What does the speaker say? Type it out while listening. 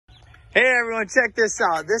Hey everyone, check this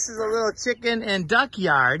out. This is a little chicken and duck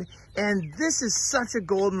yard, and this is such a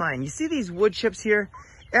gold mine. You see these wood chips here?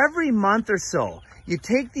 Every month or so, you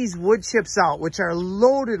take these wood chips out, which are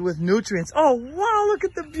loaded with nutrients. Oh wow, look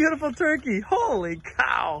at the beautiful turkey. Holy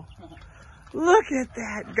cow. Look at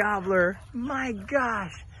that gobbler. My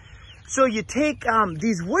gosh. So you take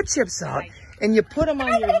these wood chips out and you put them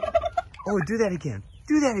on your... Oh, do that again.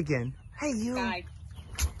 Do that again. Hey, you. Hi,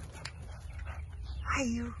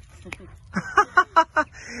 you.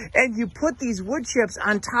 And you put these wood chips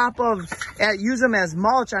on top of, use them as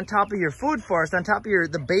mulch on top of your food forest, on top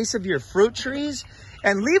of the base of your fruit trees,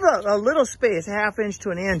 and leave a little space, a ½ inch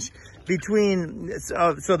to an inch between,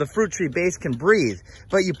 so the fruit tree base can breathe.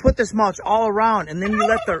 But you put this mulch all around, and then you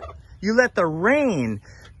let the rain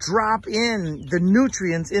drop in the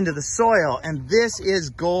nutrients into the soil, and this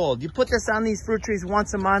is gold. You put this on these fruit trees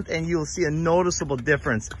once a month, and you'll see a noticeable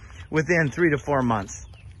difference within 3 to 4 months.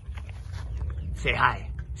 Say hi.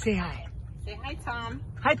 Say hi. Say hi, Tom.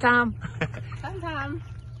 Hi, Tom. Hi, Tom.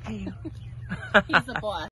 Hey, you. He's the boss.